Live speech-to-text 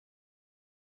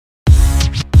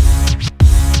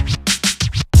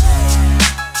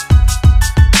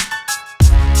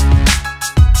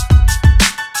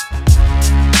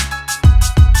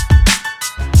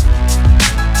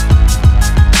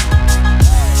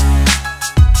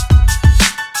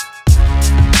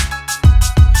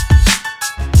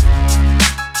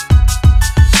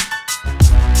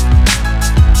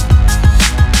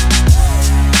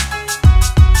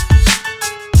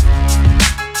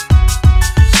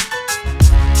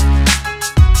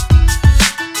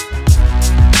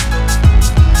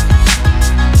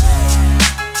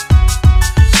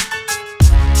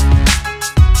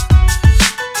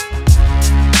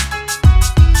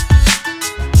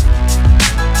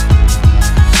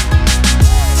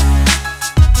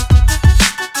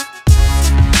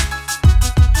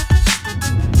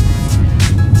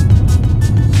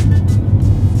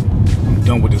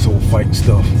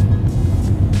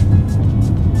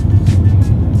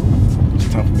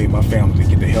motivate my family to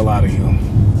get the hell out of here.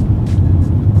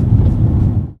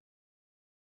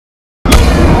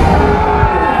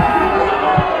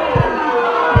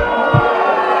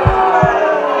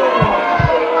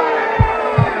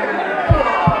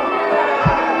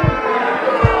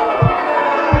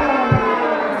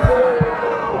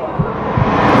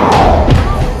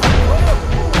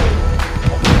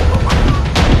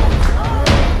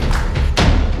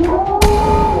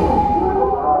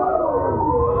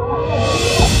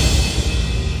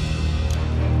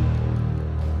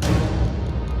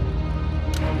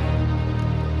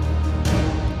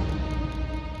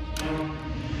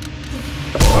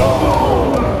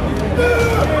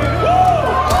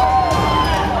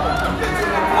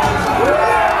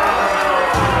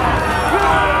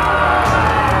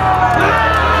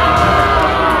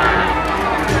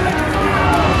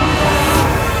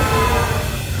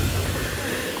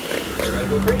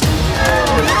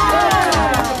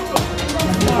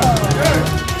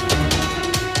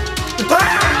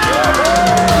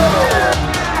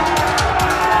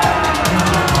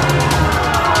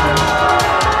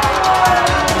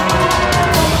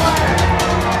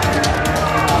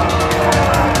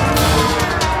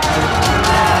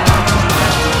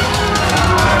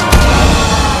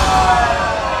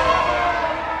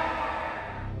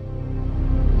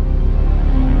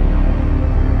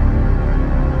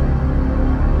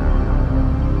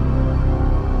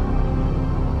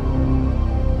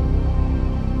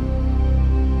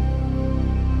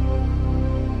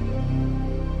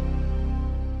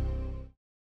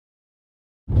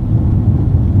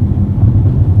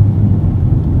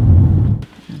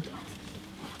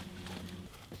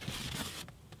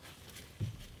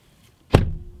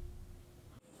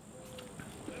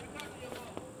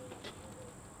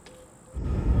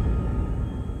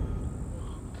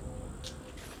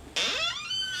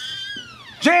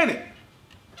 Janet!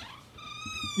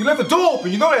 You left the door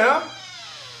open, you know that, huh?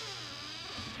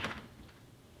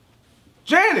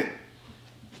 Janet!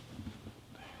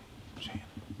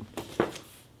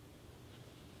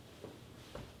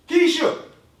 Keisha!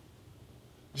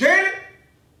 Janet!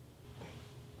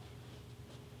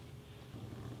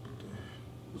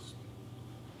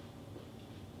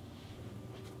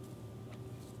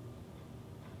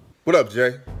 What up,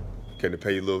 Jay? Came to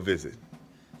pay you a little visit.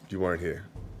 You weren't here.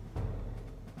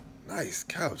 Nice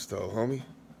couch, though, homie.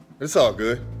 It's all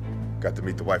good. Got to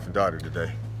meet the wife and daughter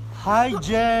today. Hi,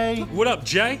 Jay. What up,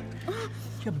 Jay?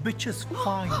 Your bitch is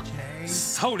fine, Jay.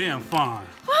 So damn fine.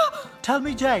 Tell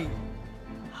me, Jay,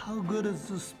 how good is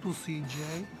this pussy,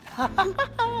 Jay?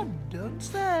 Don't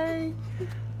say.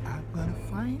 I'm gonna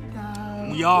find out.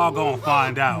 We all gonna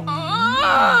find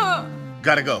out.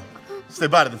 Gotta go. Say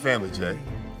bye to the family, Jay.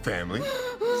 Family.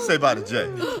 Say bye to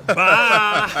Jay.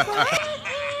 Bye.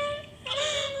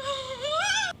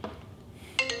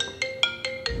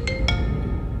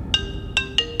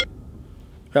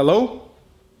 Hello?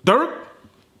 Dirk?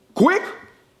 Quick?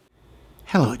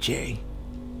 Hello, Jay.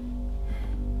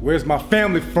 Where's my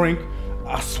family, Frank?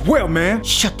 I swear, man.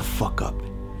 Shut the fuck up.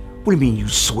 What do you mean you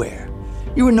swear?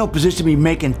 You're in no position to be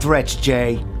making threats,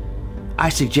 Jay. I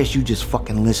suggest you just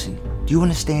fucking listen. Do you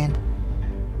understand?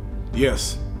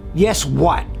 Yes. Yes,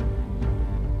 what?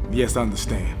 Yes, I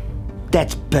understand.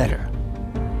 That's better.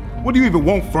 What do you even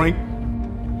want, Frank?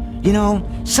 You know,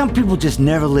 some people just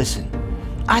never listen.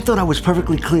 I thought I was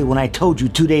perfectly clear when I told you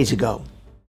 2 days ago.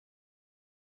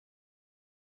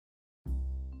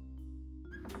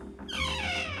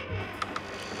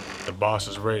 The boss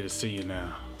is ready to see you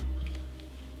now.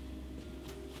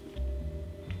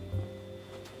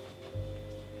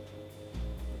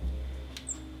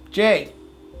 Jay,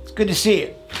 it's good to see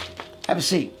you. Have a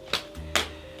seat.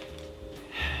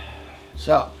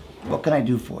 So, what can I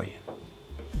do for you?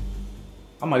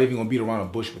 I'm not even gonna beat around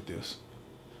the bush with this.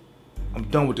 I'm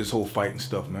done with this whole fighting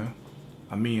stuff, man.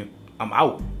 I mean, I'm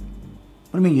out. What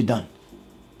do you mean you're done?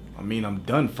 I mean, I'm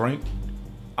done, Frank.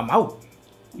 I'm out.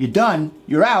 You're done?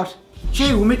 You're out?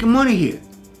 Jay, we're making money here,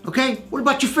 okay? What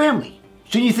about your family?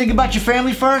 Shouldn't you think about your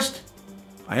family first?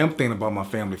 I am thinking about my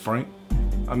family, Frank.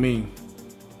 I mean,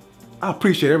 I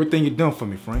appreciate everything you've done for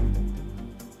me, Frank.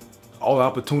 All the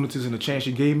opportunities and the chance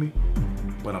you gave me,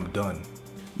 but I'm done.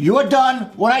 You're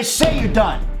done when I say you're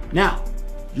done. Now,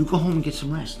 you go home and get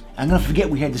some rest. I'm gonna forget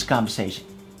we had this conversation.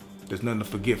 There's nothing to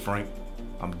forget, Frank.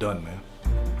 I'm done, man.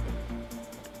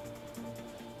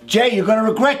 Jay, you're gonna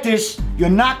regret this. You're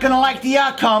not gonna like the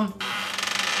outcome.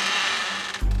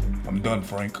 I'm done,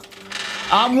 Frank.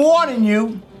 I'm warning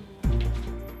you.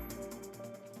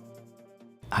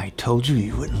 I told you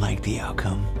you wouldn't like the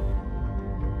outcome.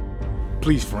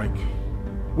 Please, Frank.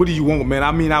 What do you want, man?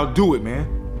 I mean, I'll do it, man.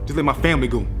 Just let my family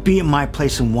go. Be at my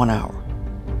place in 1 hour.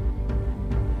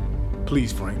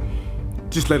 Please, Frank.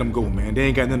 Just let them go, man. They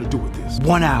ain't got nothing to do with this.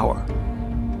 1 hour,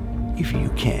 if you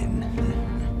can.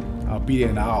 I'll be there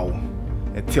in an hour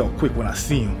and tell Quick when I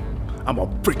see him, I'm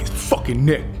gonna break his fucking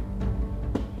neck.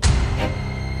 The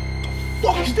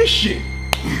fuck is this shit?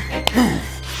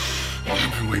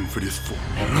 I've been waiting for this for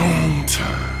a long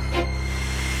time.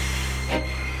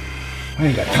 I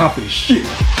ain't got time for this shit.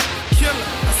 Killer,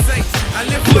 I say, I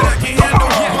live what I can handle.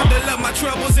 Bundle up my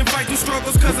troubles and fight through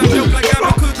struggles, cause I'm built like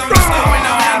I'm cooked on the stove and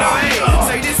no handle. Hey,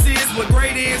 say this is what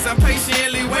great is. I'm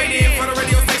patiently waiting for the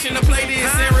radio station to play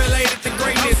this and relate it to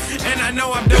greatness. And I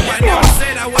know I'm dope. I never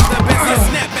said I was the best. I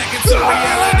snap back into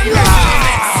reality. I've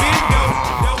been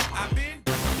dope, I've been.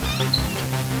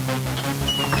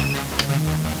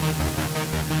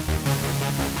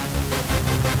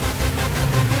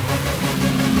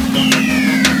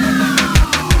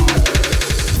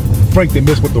 Frank, they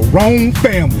messed with the wrong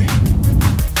family.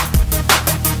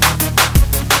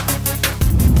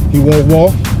 He won't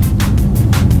walk.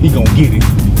 He gonna get it.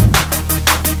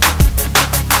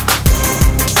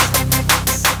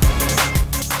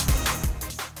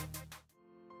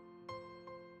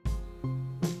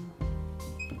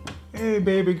 Hey,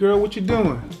 baby girl, what you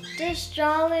doing? Just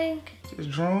drawing.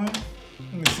 Just drawing?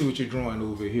 Let me see what you're drawing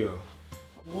over here.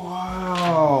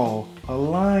 Wow, a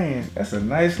lion. That's a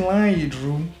nice lion you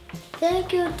drew.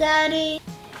 Thank you, Daddy.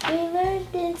 We learned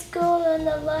in school and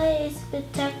the lion is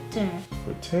protector.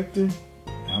 Protector?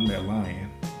 I'm that lion.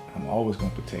 I'm always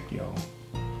gonna protect y'all.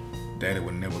 Daddy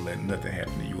would never let nothing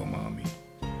happen to you or Mommy.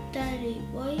 Daddy,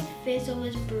 why your face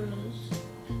always bruised?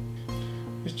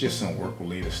 It's just some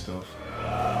work-related stuff.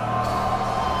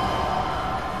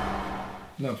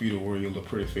 Nothing for you to worry your little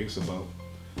pretty face about.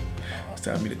 It's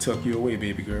time for me to tuck you away,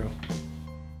 baby girl.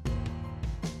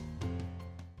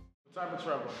 Time of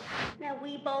trouble. Now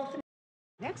we both.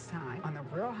 Next time on the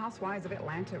Real Housewives of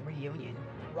Atlanta reunion.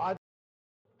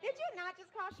 Did you not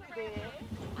just call Sheree?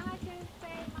 I can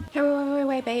say my... Hey,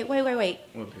 wait, babe. Wait.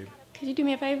 What, baby? Could you do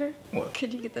me a favor? What?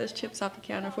 Could you get those chips off the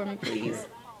counter for me, please?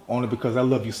 Only because I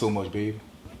love you so much, baby.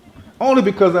 Only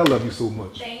because I love you so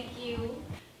much. Thank you.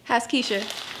 How's Keisha?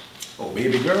 Oh,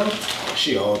 baby girl?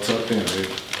 She all tucked in,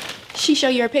 baby. She show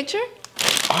you her picture?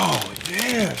 Oh,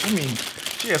 yeah. I mean,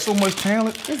 she has so much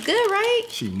talent. It's good, right?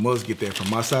 She must get that from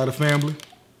my side of the family.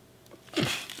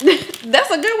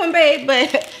 That's a good one, babe,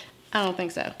 but I don't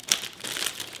think so.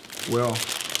 Well,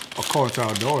 according to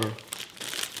our daughter,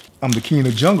 I'm the king of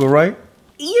the jungle, right?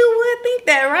 You would think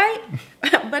that, right?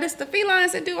 But it's the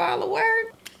felines that do all the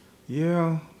work.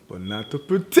 Yeah, but not the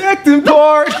protecting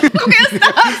part. Okay,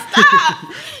 stop.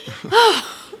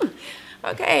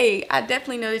 Okay, I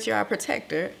definitely know that you're our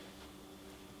protector.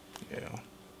 Yeah.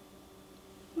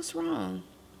 What's wrong?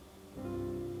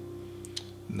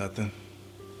 Nothing.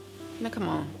 Now, come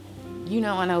on. You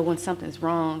know I know when something's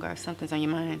wrong or something's on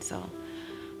your mind, so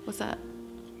what's up?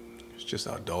 It's just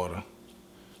our daughter.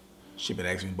 She been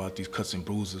asking me about these cuts and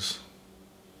bruises.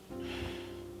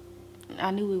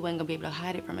 I knew we wasn't gonna be able to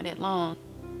hide it from her that long.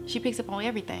 She picks up on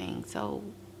everything, so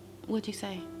what'd you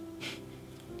say?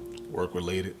 Work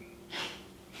related.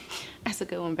 That's a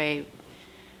good one, babe.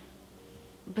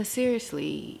 But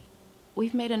seriously,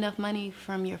 we've made enough money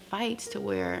from your fights to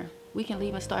where we can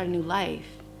leave and start a new life.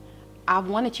 I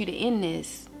wanted you to end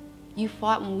this. You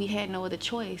fought when we had no other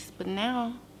choice, but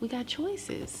now we got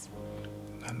choices.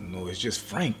 I don't know, it's just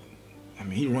Frank. I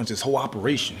mean, he runs this whole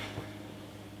operation.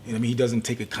 And I mean, he doesn't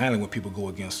take it kindly when people go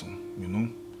against him, you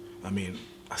know? I mean,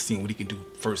 I seen what he can do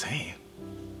firsthand.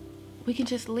 We can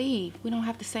just leave. We don't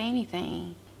have to say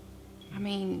anything. I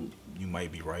mean... You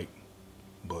might be right,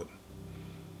 but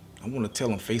I want to tell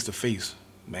him face to face,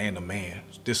 man to man,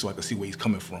 just so I can see where he's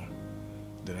coming from.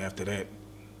 Then after that,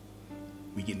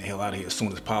 we getting the hell out of here as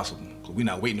soon as possible, because we're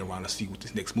not waiting around to see what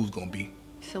this next move's gonna be.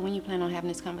 So when you plan on having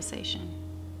this conversation?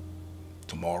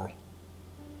 Tomorrow.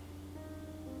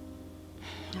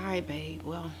 All right, babe.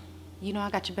 Well, you know I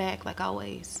got your back like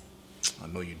always. I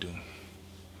know you do.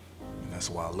 And that's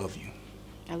why I love you.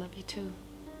 I love you too.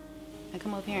 Now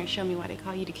come over here and show me why they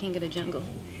call you the king of the jungle.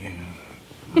 Oh, yeah.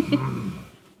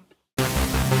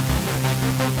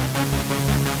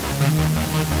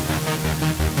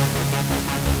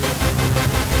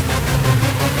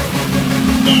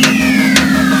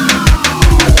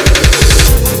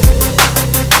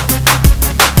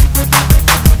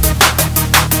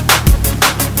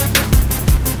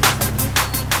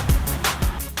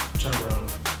 Turn around.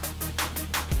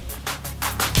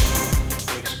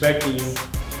 Expecting you.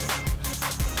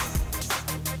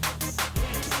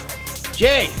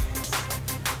 Jay,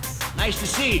 nice to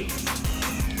see you.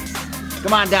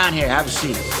 Come on down here, have a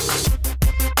seat.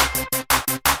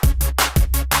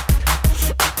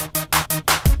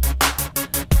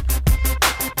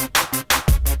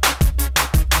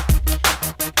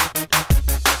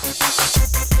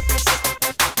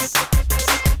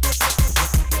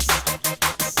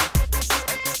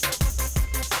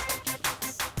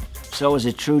 So is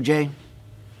it true, Jay?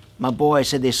 My boy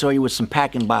said they saw you with some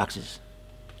packing boxes.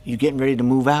 You getting ready to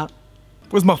move out?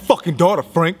 Where's my fucking daughter,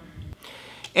 Frank?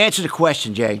 Answer the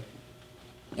question, Jay.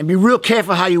 And be real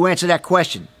careful how you answer that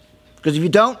question. Because if you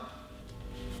don't,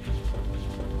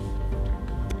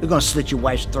 you're gonna slit your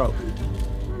wife's throat.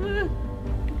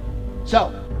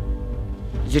 So,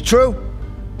 is it true?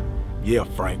 Yeah,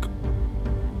 Frank.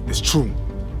 It's true.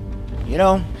 You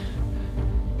know,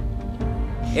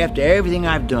 after everything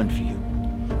I've done for you,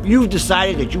 you've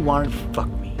decided that you wanted to fuck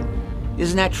me.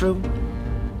 Isn't that true?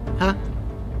 Huh?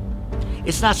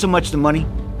 It's not so much the money,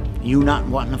 you not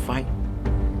wanting to fight.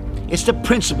 It's the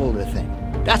principle of the thing.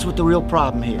 That's what the real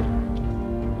problem here.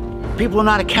 People are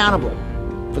not accountable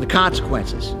for the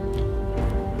consequences.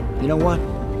 You know what?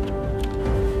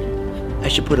 I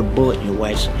should put a bullet in your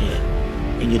wife's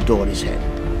head, in your daughter's head.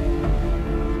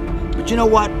 But you know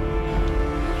what?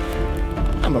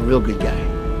 I'm a real good guy.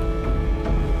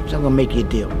 So I'm gonna make you a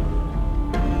deal.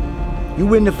 You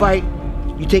win the fight,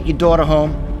 you take your daughter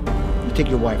home, you take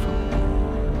your wife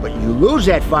home. But you lose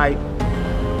that fight,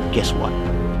 guess what?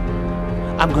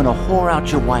 I'm gonna whore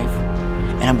out your wife,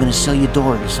 and I'm gonna sell your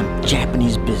daughter to some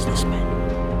Japanese businessman.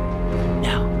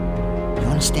 Now, you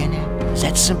understand that? Is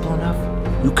that simple enough?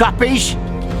 You capiche?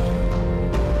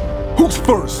 Who's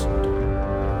first?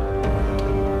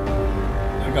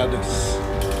 I got this.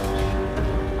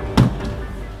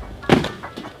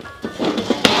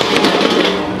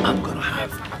 I'm gonna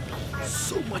have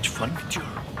so much fun with your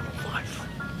wife.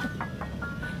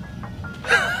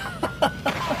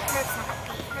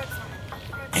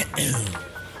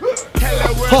 Hello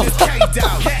world is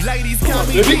K-Dog. Ladies call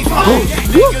me D-Dog.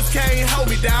 Niggas can't hold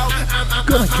me down. I'm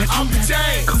off the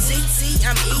chain. CC,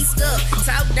 I'm east up.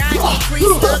 Talk down, get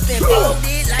creased up and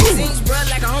folded like Zinch, bruh.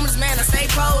 Like a homeless man, I stay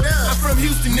pulled up. I'm from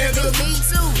Houston, nigga. Me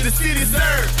too. The city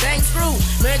served. Thanks, screw.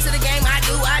 Learn to the game, I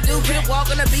do. Pimp walk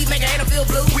on the beat, make a hater feel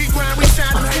blue. We grind, we shine,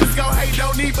 them haters go hate,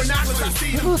 don't need binoculars. I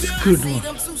see them. Good one.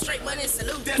 Them two straight money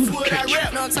salute. That's what I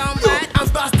rap. No time, right? I'm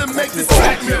about to make this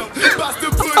track melt. About to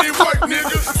put in work,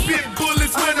 nigga. Spit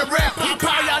bullets when I rap.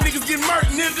 How y'all niggas get murked,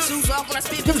 nigga? Shoes off when I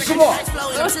spit. Give me some more.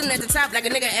 I'm sitting at the top like a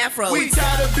nigga afro. We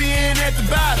tired of being at the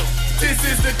bottom. This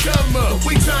is the come up.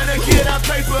 We trying to get our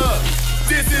paper up.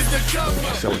 This is the come up.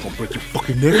 I said I was gonna break your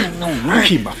fucking neck. No,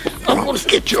 keep my fucking I'm gonna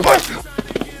get you.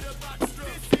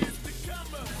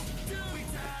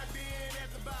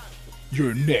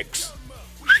 You're next.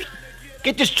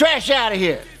 Get this trash out of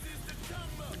here.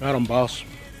 Got him, boss.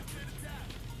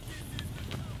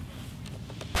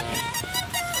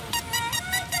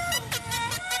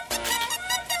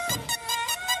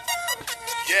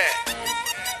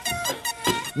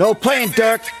 No playing,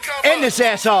 Dirk. End this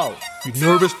asshole. You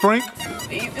nervous, Frank?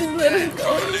 Please just let us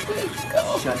go. Let us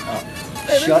go. Shut up.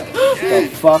 Shut the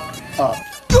fuck up.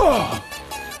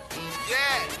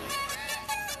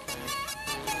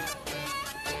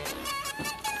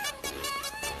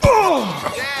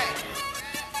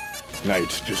 Now you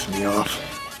just pissed me off.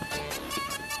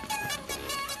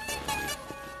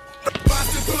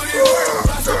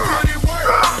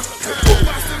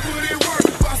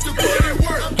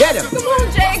 Get him. Come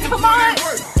on, Jay, come on.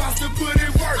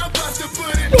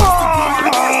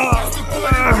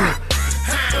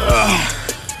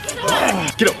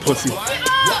 Get up, pussy.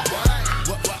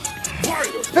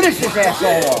 Finish this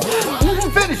asshole off.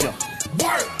 Finish him.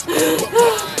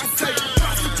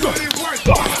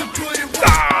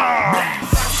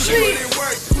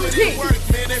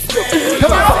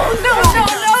 Come on. No.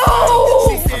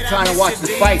 I'm trying to watch the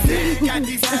fight.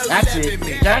 That's it.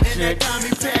 That's it.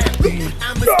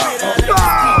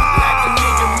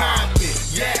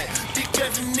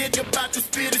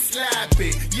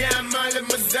 Yeah, I'm all in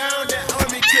my zone, that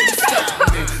army couldn't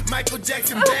stop me. Michael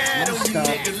Jackson bad on you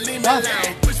niggas, leave me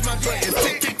alone. Push my buttons,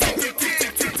 tick, tick, tick, tick, tick,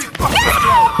 tick, tick, tick.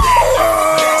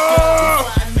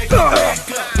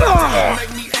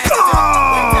 Make me act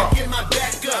up, get my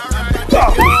back up. I'm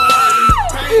about to go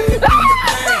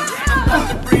I'm about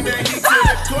to bring that heat to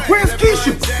the court. Where's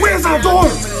Keisha? Where's our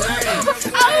daughter?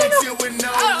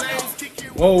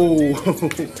 Whoa.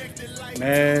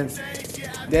 Man,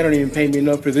 they don't even pay me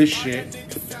enough for this shit.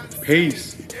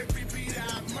 Peace.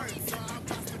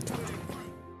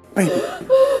 Baby,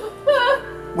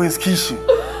 where's Keisha?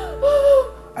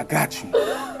 I got you.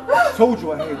 I told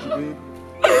you I had you, babe.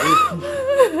 I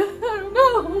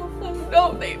don't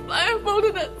know. They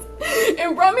blindfolded us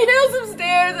and brought me down some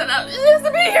stairs, and I used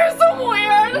to be here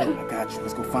somewhere. I got you.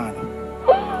 Let's go find her.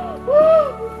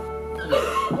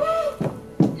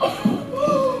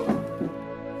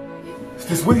 It's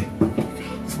this way.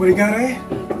 This way they got her at?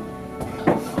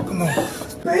 Come on.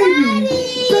 Baby!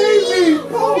 Baby!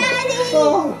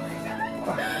 Oh!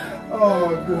 Oh!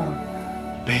 my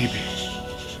God. Baby,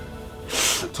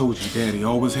 I told you, Daddy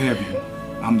always have you.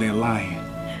 I'm that lion.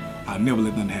 I'll never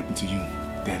let nothing happen to you.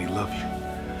 Daddy love you.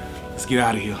 Let's get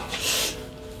out of here.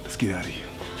 Let's get out of here.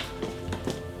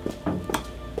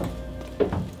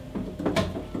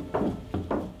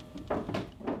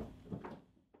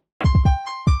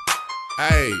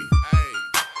 Hey,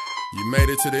 you made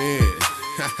it to the end.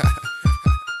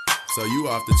 So you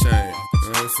off the chain. You know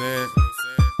what I'm saying?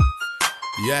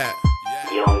 Yeah.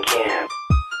 Young Cam.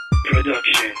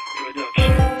 Production.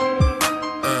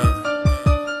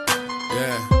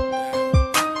 Yeah.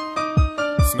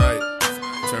 Snipe.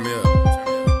 Turn me up.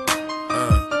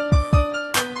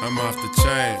 I'm off the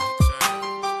chain.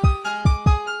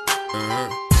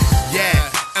 Yeah,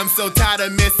 I'm so tired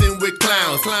of messing with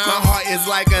clowns. My heart is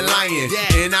like a lion,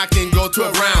 and I can go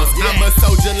 12 rounds. I'm a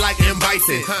soldier like M.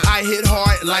 Bison. I hit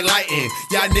hard like lightning.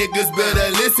 Y'all niggas better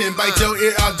listen. Bite your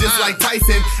ear off just like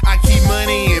Tyson. I keep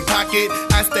money in pocket.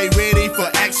 I stay ready for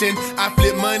action. I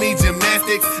flip money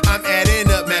gymnastics. I'm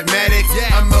adding up mathematics.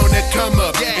 I'm on the come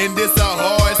up, and this a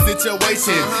hard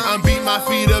situation. I'm beat my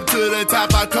feet up to the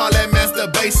top. I call that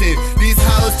masturbation. These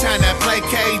hoes tryna play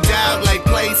K-Dog like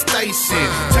PlayStation.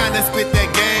 Tryna spit that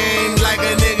game like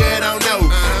a nigga don't know.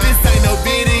 This ain't no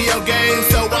video game,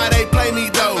 so why they play me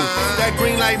though? That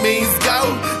green light means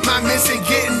go. My mission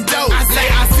getting dope. I say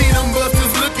I see them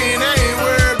busters looking, I ain't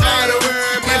worried about them.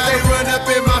 If they run up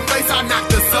in my face, I knock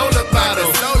the soul up out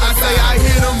them. I say I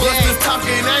hear them busters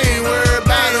talking, I ain't worried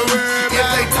about them. If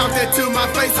they talk that to my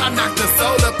face, I knock the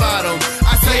soul up out them.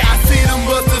 I say I see them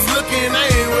busters looking, I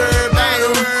ain't worried about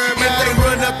them. If they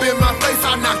run up in my face,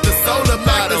 I knock the soul up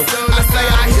out them. I say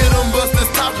I hear them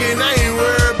busters talking, I ain't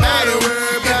worried about them.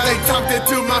 If they talk that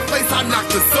to my face, I knock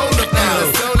the soul up out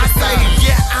them. I say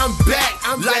yeah, I'm back,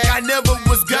 like I never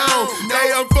was gone. They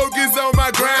I'm focused on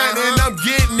my grind and I'm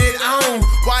getting it on.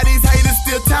 Why these haters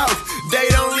still talk? They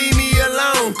don't leave me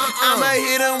alone. I'ma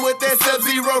hit them with that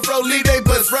Sub-Zero flow, leave they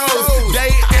bust rolls.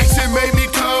 They action made me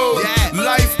cold,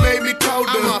 life made me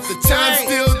colder. Time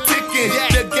still ticking,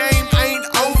 the game ain't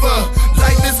over.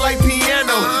 Life is like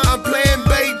piano, I'm playing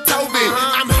Beethoven.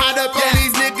 I'm hot up on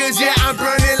these niggas, yeah, I'm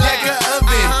burning like an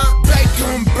oven. Bake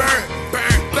 'em burnt,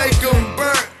 bake 'em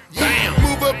burnt.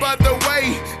 Move up out the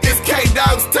way, it's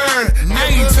K-Dog's turn.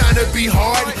 I ain't tryna be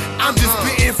hard, I'm just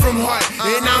spitting from heart.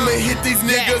 And I'ma hit these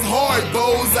niggas hard,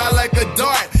 bows out like a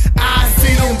dart. I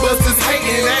see them busters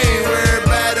hating, I ain't worried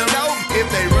about them. If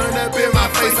they run up in my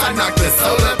face, I knock the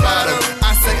soul up out them.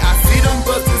 I say I see them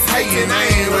busters hating, I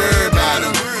ain't worried about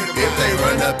them. If they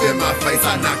run up in my face,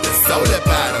 I knock the soul up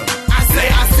out them. I say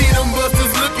I see them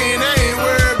busters looking, I ain't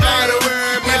worried about them.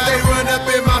 If they run up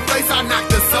in my face, I knock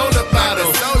the soul up out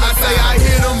them. I say I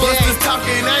hear them busters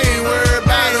talking, I ain't worried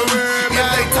about them. If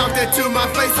they talk that to my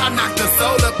face, I knock the